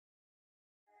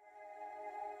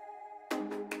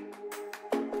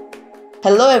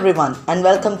Hello everyone and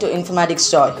welcome to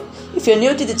Informatics Joy. If you're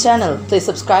new to the channel, please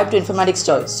subscribe to Informatics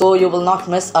Joy so you will not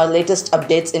miss our latest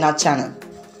updates in our channel.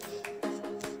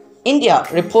 India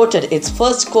reported its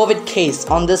first COVID case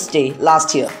on this day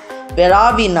last year. Where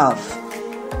are we now?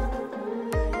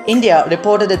 India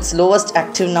reported its lowest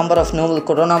active number of novel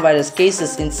coronavirus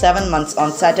cases in 7 months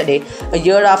on Saturday, a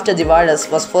year after the virus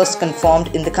was first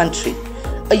confirmed in the country.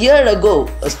 A year ago,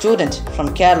 a student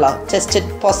from Kerala tested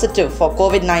positive for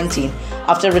COVID-19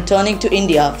 after returning to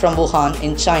India from Wuhan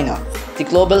in China, the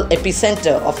global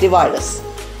epicenter of the virus.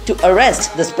 To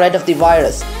arrest the spread of the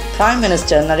virus, Prime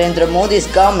Minister Narendra Modi's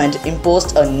government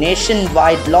imposed a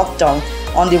nationwide lockdown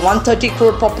on the 130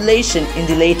 crore population in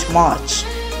the late March.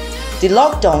 The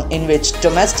lockdown, in which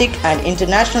domestic and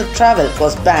international travel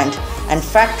was banned and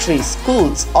factories,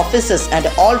 schools, offices and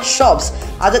all shops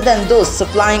other than those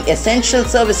supplying essential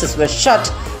services were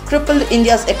shut, crippled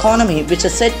India's economy, which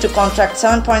is set to contract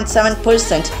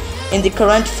 7.7% in the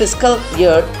current fiscal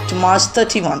year to March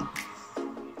 31.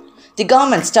 The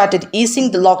government started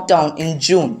easing the lockdown in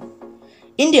June.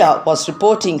 India was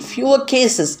reporting fewer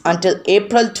cases until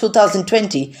April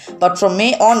 2020, but from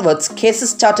May onwards,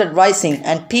 cases started rising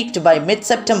and peaked by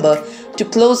mid-September to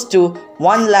close to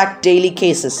 1 lakh daily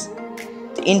cases.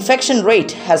 The infection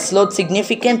rate has slowed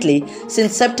significantly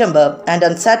since September, and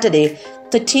on Saturday,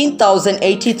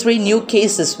 13,083 new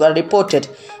cases were reported,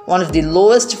 one of the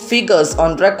lowest figures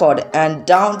on record and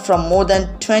down from more than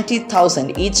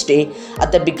 20,000 each day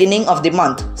at the beginning of the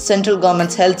month, central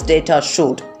government's health data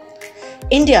showed.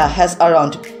 India has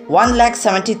around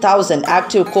 1,70,000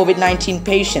 active COVID-19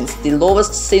 patients, the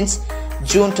lowest since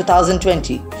June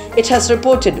 2020. It has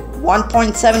reported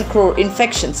 1.7 crore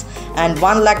infections and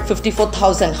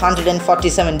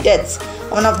 1,54,147 deaths,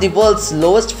 one of the world's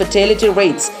lowest fatality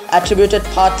rates, attributed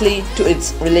partly to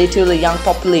its relatively young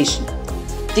population.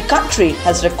 The country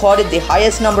has recorded the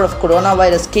highest number of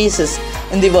coronavirus cases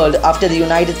in the world after the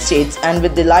United States, and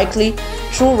with the likely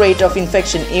true rate of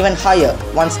infection even higher.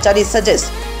 One study suggests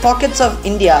pockets of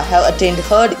India have attained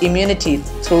herd immunity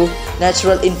through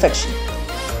natural infection.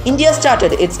 India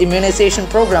started its immunization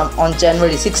program on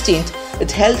January 16th with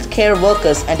healthcare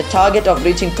workers and a target of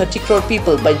reaching 30 crore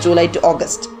people by July to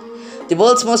August. The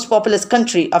world's most populous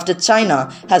country after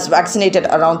China has vaccinated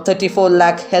around 34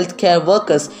 lakh healthcare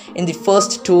workers in the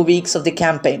first 2 weeks of the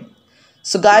campaign.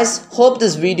 So guys, hope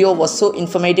this video was so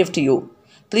informative to you.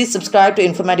 Please subscribe to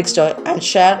Informatics Joy and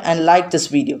share and like this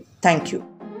video. Thank you.